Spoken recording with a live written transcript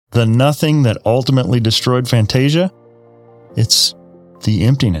The nothing that ultimately destroyed Fantasia? It's the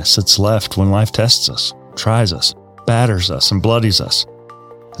emptiness that's left when life tests us, tries us, batters us, and bloodies us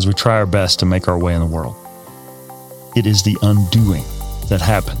as we try our best to make our way in the world. It is the undoing that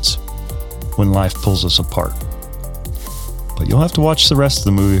happens when life pulls us apart. But you'll have to watch the rest of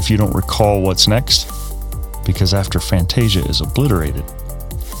the movie if you don't recall what's next, because after Fantasia is obliterated,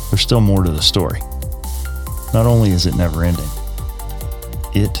 there's still more to the story. Not only is it never ending,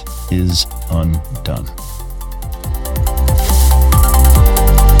 it is undone.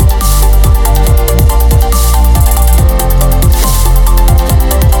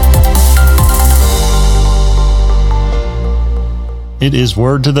 It is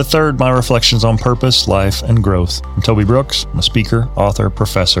Word to the Third, my reflections on purpose, life, and growth. I'm Toby Brooks. I'm a speaker, author,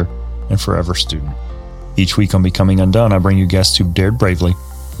 professor, and forever student. Each week on Becoming Undone, I bring you guests who've dared bravely,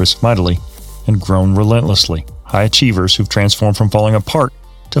 risked mightily, and grown relentlessly. High achievers who've transformed from falling apart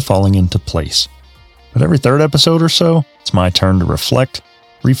to falling into place. But every third episode or so, it's my turn to reflect,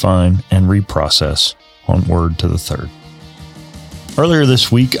 refine, and reprocess on Word to the Third. Earlier this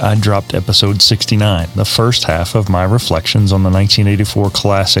week, I dropped episode 69, the first half of my reflections on the 1984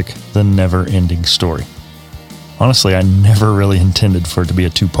 classic, The Never-Ending Story. Honestly, I never really intended for it to be a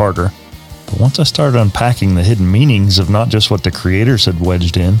two-parter, but once I started unpacking the hidden meanings of not just what the creators had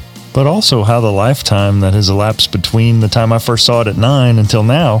wedged in, but also how the lifetime that has elapsed between the time I first saw it at 9 until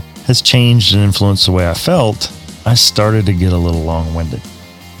now has changed and influenced the way I felt, I started to get a little long-winded.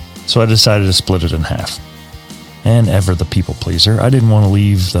 So I decided to split it in half. And ever the people pleaser, I didn't want to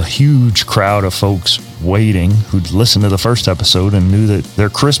leave the huge crowd of folks waiting who'd listened to the first episode and knew that their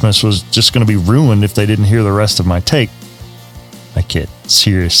Christmas was just going to be ruined if they didn't hear the rest of my take. I kid.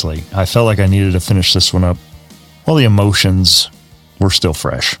 Seriously, I felt like I needed to finish this one up while the emotions were still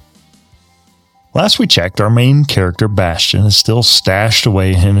fresh. Last we checked, our main character, Bastian, is still stashed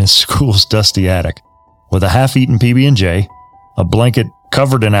away in his school's dusty attic with a half-eaten PB&J, a blanket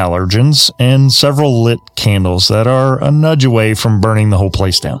covered in allergens, and several lit candles that are a nudge away from burning the whole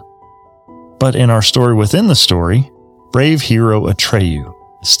place down. But in our story within the story, brave hero Atreyu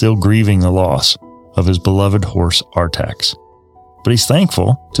is still grieving the loss of his beloved horse Artax. But he's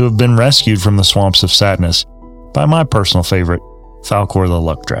thankful to have been rescued from the swamps of sadness by my personal favorite, Falkor the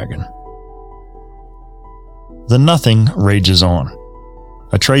Luck Dragon. The nothing rages on.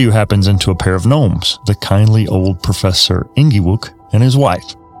 Atreyu happens into a pair of gnomes, the kindly old Professor Ingiwook and his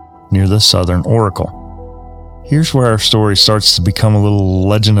wife, near the Southern Oracle. Here's where our story starts to become a little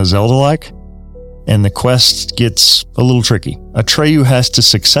Legend of Zelda-like, and the quest gets a little tricky. Atreyu has to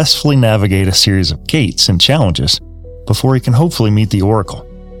successfully navigate a series of gates and challenges before he can hopefully meet the Oracle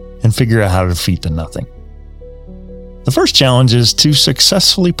and figure out how to defeat the Nothing. The first challenge is to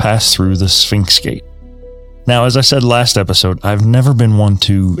successfully pass through the Sphinx Gate. Now, as I said last episode, I've never been one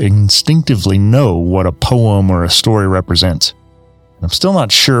to instinctively know what a poem or a story represents. I'm still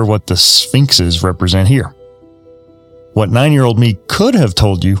not sure what the Sphinxes represent here. What 9-year-old me could have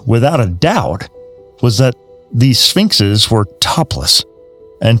told you without a doubt was that these Sphinxes were topless.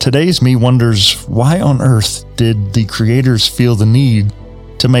 And today's me wonders why on earth did the creators feel the need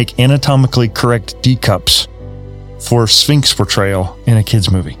to make anatomically correct D-cups for Sphinx portrayal in a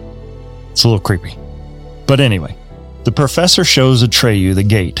kid's movie. It's a little creepy. But anyway, the professor shows Atreyu the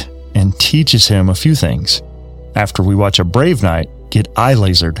gate and teaches him a few things after we watch a brave knight get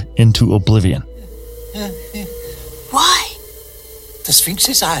eye-lasered into oblivion. Why? The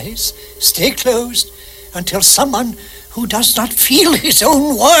Sphinx's eyes stay closed until someone who does not feel his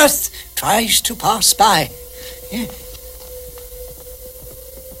own worth tries to pass by.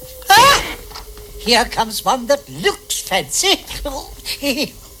 Ah! Here comes one that looks fancy.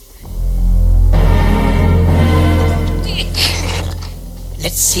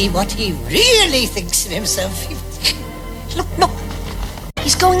 Let's see what he really thinks of himself. Look.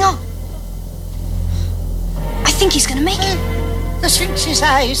 He's going up. I think he's gonna make it. The Sphinx's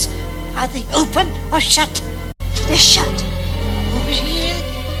eyes, are they open or shut? They're shut. Over here.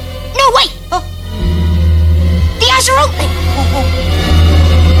 No, wait! Oh. The eyes are opening!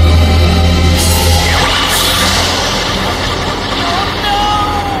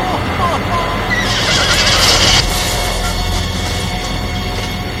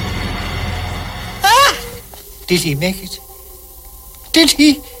 Did he make it? Did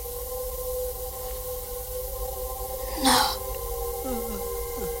he? No.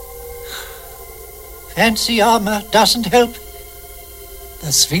 Fancy armor doesn't help.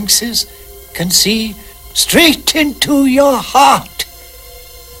 The Sphinxes can see straight into your heart.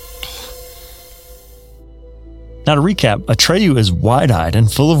 Now to recap, Atreyu is wide-eyed and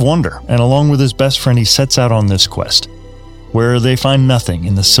full of wonder, and along with his best friend, he sets out on this quest. where they find nothing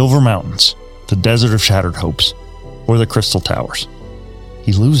in the Silver Mountains, the Desert of Shattered Hopes, or the Crystal Towers.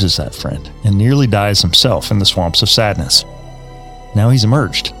 He loses that friend and nearly dies himself in the swamps of sadness. Now he's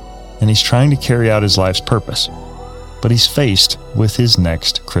emerged, and he's trying to carry out his life's purpose, but he's faced with his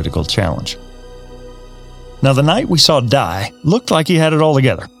next critical challenge. Now, the knight we saw die looked like he had it all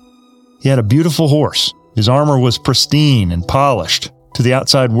together. He had a beautiful horse. His armor was pristine and polished. To the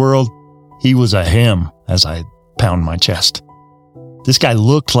outside world, he was a him as I pound my chest. This guy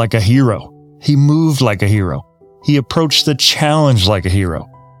looked like a hero. He moved like a hero. He approached the challenge like a hero.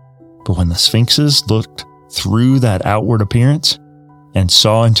 But when the Sphinxes looked through that outward appearance and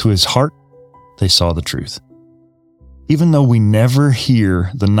saw into his heart, they saw the truth. Even though we never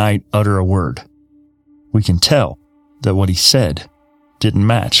hear the knight utter a word, we can tell that what he said didn't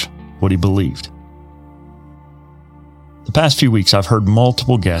match what he believed. The past few weeks, I've heard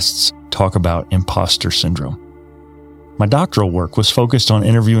multiple guests talk about imposter syndrome. My doctoral work was focused on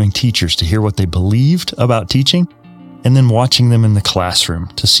interviewing teachers to hear what they believed about teaching, and then watching them in the classroom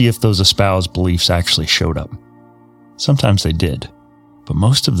to see if those espoused beliefs actually showed up. Sometimes they did, but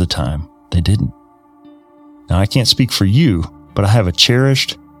most of the time, they didn't. Now, I can't speak for you, but I have a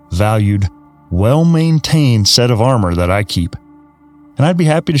cherished, valued, well-maintained set of armor that I keep, and I'd be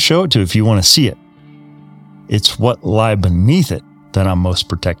happy to show it to if you want to see it. It's what lie beneath it that I'm most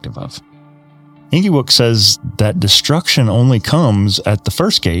protective of. Ingewook says that destruction only comes at the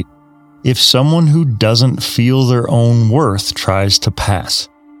first gate if someone who doesn't feel their own worth tries to pass.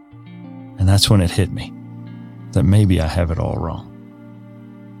 And that's when it hit me, that maybe I have it all wrong.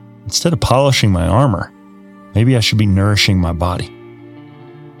 Instead of polishing my armor, maybe I should be nourishing my body.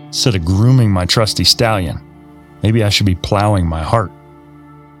 Instead of grooming my trusty stallion, maybe I should be plowing my heart.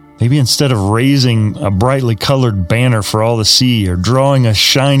 Maybe instead of raising a brightly colored banner for all to see or drawing a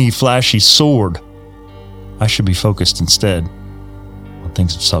shiny, flashy sword, I should be focused instead on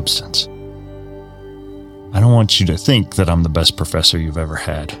things of substance. I don't want you to think that I'm the best professor you've ever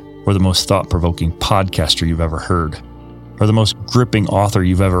had, or the most thought-provoking podcaster you've ever heard, or the most gripping author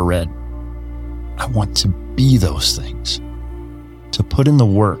you've ever read. I want to be those things. To put in the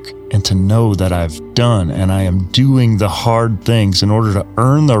work and to know that I've done and I am doing the hard things in order to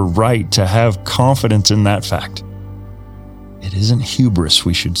earn the right to have confidence in that fact. It isn't hubris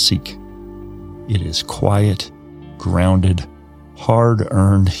we should seek. It is quiet, grounded,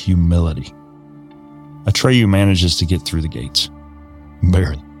 hard-earned humility. Atreyu manages to get through the gates.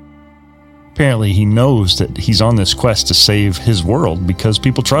 Barely. Apparently, he knows that he's on this quest to save his world because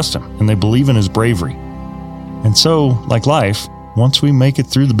people trust him and they believe in his bravery. And so, like life, once we make it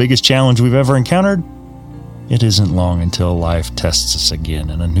through the biggest challenge we've ever encountered, it isn't long until life tests us again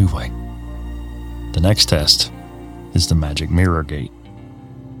in a new way. The next test is the magic mirror gate.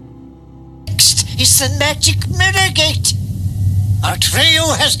 Next is the magic mirror gate.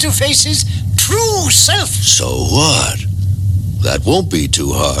 Atreyu has to face his true self. So what? That won't be too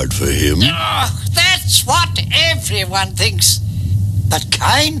hard for him. Oh, that's what everyone thinks. But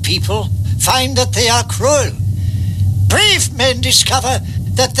kind people find that they are cruel. Brave men discover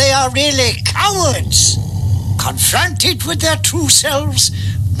that they are really cowards. Confronted with their true selves,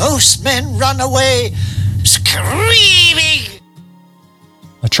 most men run away screaming.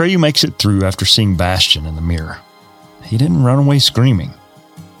 Atreyu makes it through after seeing Bastion in the mirror. He didn't run away screaming.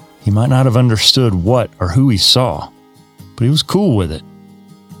 He might not have understood what or who he saw, but he was cool with it.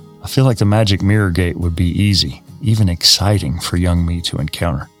 I feel like the magic mirror gate would be easy, even exciting for young me to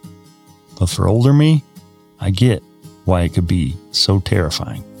encounter. But for older me, I get why it could be so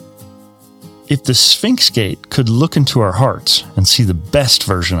terrifying. If the Sphinx Gate could look into our hearts and see the best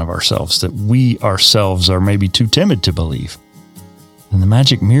version of ourselves that we ourselves are maybe too timid to believe, then the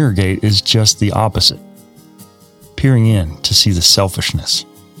Magic Mirror Gate is just the opposite. Peering in to see the selfishness,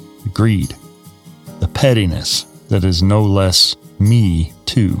 the greed, the pettiness that is no less me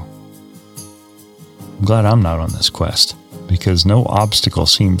too. I'm glad I'm not on this quest, because no obstacle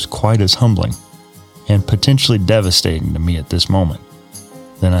seems quite as humbling and potentially devastating to me at this moment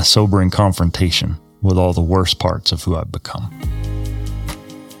than a sobering confrontation with all the worst parts of who I've become.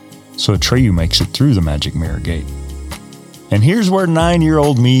 So Atreyu makes it through the Magic Mirror Gate. And here's where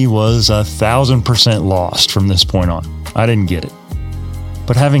 9-year-old me was 1,000% lost from this point on. I didn't get it.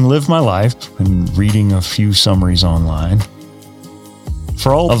 But having lived my life and reading a few summaries online,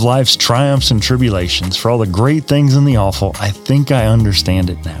 for all of life's triumphs and tribulations, for all the great things and the awful, I think I understand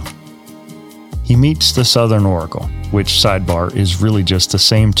it now. He meets the Southern Oracle, which, sidebar, is really just the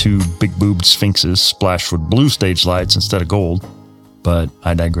same two big-boobed sphinxes splashed with blue stage lights instead of gold. But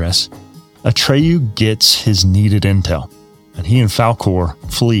I digress. Atreyu gets his needed intel, and he and Falkor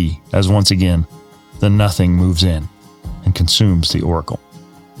flee as once again, the Nothing moves in. and consumes the oracle.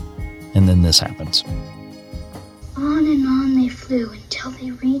 And then this happens. On and on they flew until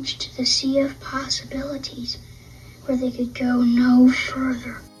they reached the sea of possibilities, where they could go no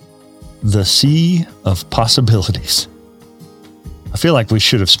further. The sea of possibilities. I feel like we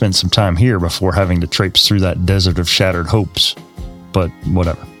should have spent some time here before having to traipse through that desert of shattered hopes, but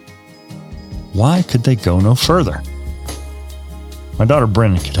whatever. Why could they go no further? My daughter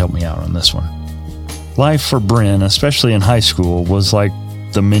Brennan could help me out on this one. Life for Bryn, especially in high school, was like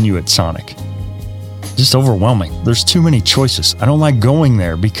the menu at Sonic. Just overwhelming. There's too many choices. I don't like going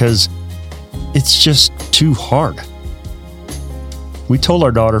there because it's just too hard. We told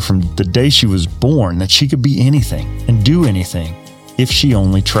our daughter from the day she was born that she could be anything and do anything if she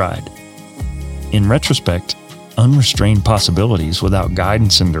only tried. In retrospect, unrestrained possibilities without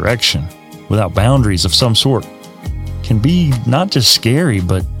guidance and direction, without boundaries of some sort, can be not just scary,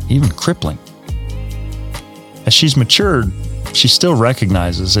 but even crippling. As she's matured, she still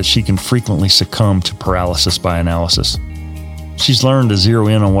recognizes that she can frequently succumb to paralysis by analysis. She's learned to zero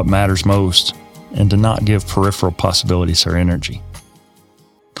in on what matters most and to not give peripheral possibilities her energy.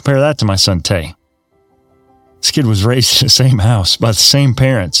 Compare that to my son Tay. This kid was raised in the same house by the same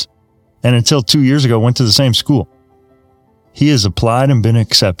parents, and until 2 years ago went to the same school. He has applied and been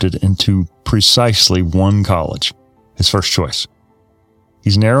accepted into precisely one college, his first choice.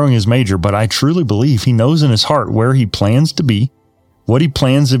 He's narrowing his major, but I truly believe he knows in his heart where he plans to be, what he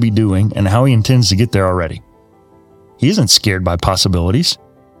plans to be doing, and how he intends to get there already. He isn't scared by possibilities,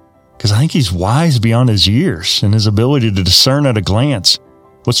 because I think he's wise beyond his years and his ability to discern at a glance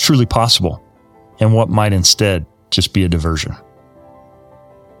what's truly possible and what might instead just be a diversion.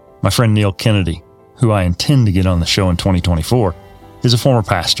 My friend Neil Kennedy, who I intend to get on the show in 2024, is a former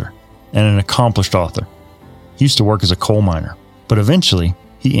pastor and an accomplished author. He used to work as a coal miner, but eventually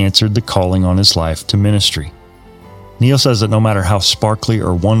he answered the calling on his life to ministry. Neil says that no matter how sparkly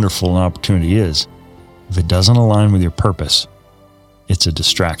or wonderful an opportunity is, if it doesn't align with your purpose, it's a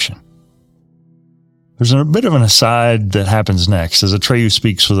distraction. There's a bit of an aside that happens next as Atreyu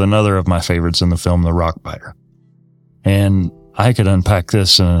speaks with another of my favorites in the film, The Rockbiter. And I could unpack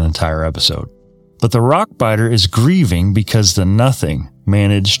this in an entire episode. But the Rockbiter is grieving because the Nothing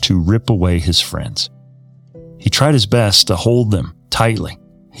managed to rip away his friends. He tried his best to hold them tightly.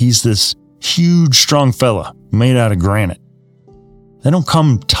 He's this huge, strong fella made out of granite. They don't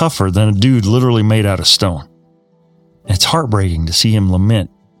come tougher than a dude literally made out of stone. And it's heartbreaking to see him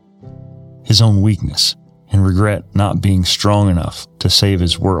lament his own weakness and regret not being strong enough to save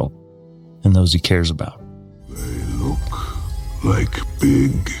his world and those he cares about. They look like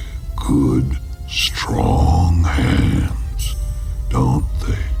big, good, strong hands, don't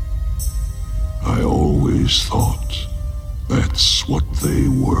they? I always thought that's what they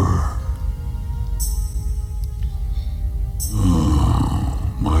were.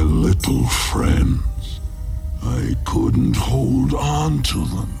 Oh, my little friends. I couldn't hold on to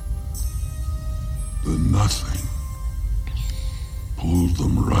them. The Nothing pulled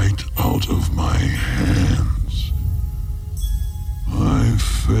them right out of my hands. I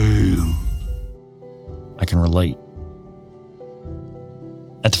failed. I can relate.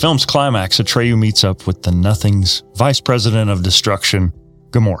 At the film's climax, Atreyu meets up with the Nothing's Vice President of Destruction,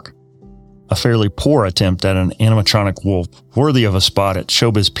 Gamork. A fairly poor attempt at an animatronic wolf worthy of a spot at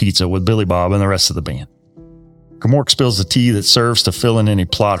Showbiz Pizza with Billy Bob and the rest of the band. Gamork spills the tea that serves to fill in any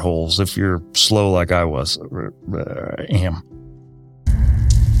plot holes if you're slow like I was. Am.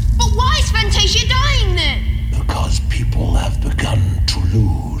 But why is Fantasia dying then? Because people have begun to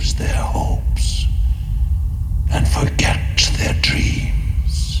lose their hopes and forget their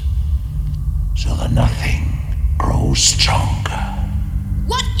dreams. So the Nothing grows stronger.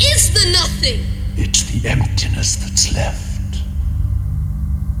 What is the Nothing? It's the emptiness that's left.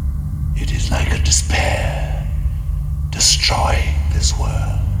 It is like a despair destroying this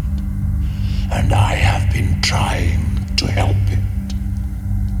world. And I have been trying to help it.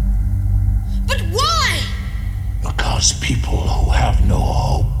 But why? Because people who have no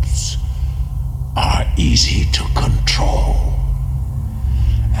hopes are easy to control.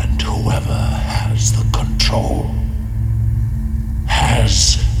 And whoever has the control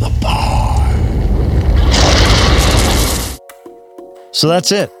has the power. So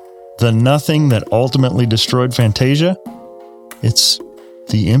that's it. The Nothing that ultimately destroyed Fantasia? It's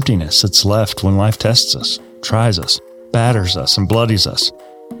the emptiness that's left when life tests us, tries us, batters us, and bloodies us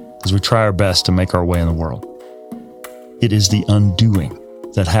as we try our best to make our way in the world. It is the undoing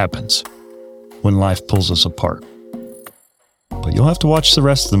that happens when life pulls us apart. But you'll have to watch the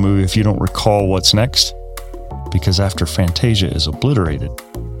rest of the movie if you don't recall what's next, because after Fantasia is obliterated,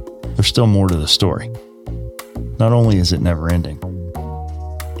 there's still more to the story. not only is it never ending,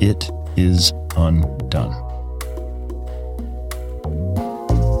 it is undone.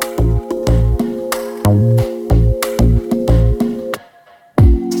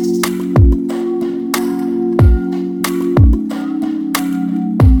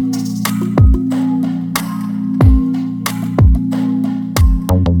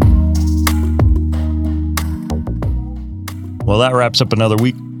 Well, that wraps up another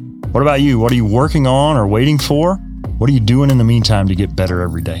week. What about you? What are you working on or waiting for? What are you doing in the meantime to get better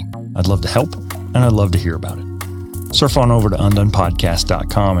every day? I'd love to help, and I'd love to hear about it. Surf on over to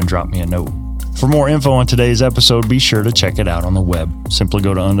UnDONEpodcast.com and drop me a note. For more info on today's episode, be sure to check it out on the web. Simply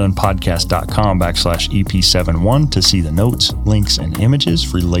go to UnDONEpodcast.com/EP71 to see the notes, links, and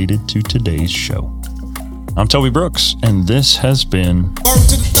images related to today's show. I'm Toby Brooks, and this has been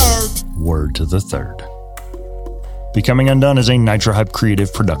Word to the Third. Becoming Undone is a Nitro Hype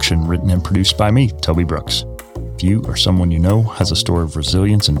creative production written and produced by me, Toby Brooks. If you or someone you know has a story of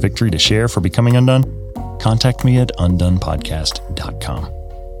resilience and victory to share for becoming undone, contact me at UnDONEpodcast.com.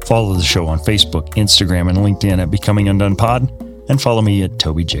 Follow the show on Facebook, Instagram, and LinkedIn at Becoming Undone Pod, and follow me at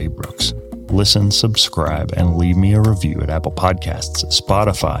Toby J. Brooks. Listen, subscribe, and leave me a review at Apple Podcasts,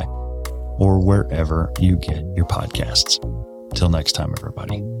 Spotify, or wherever you get your podcasts. Till next time,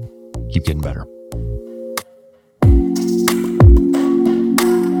 everybody, keep getting better.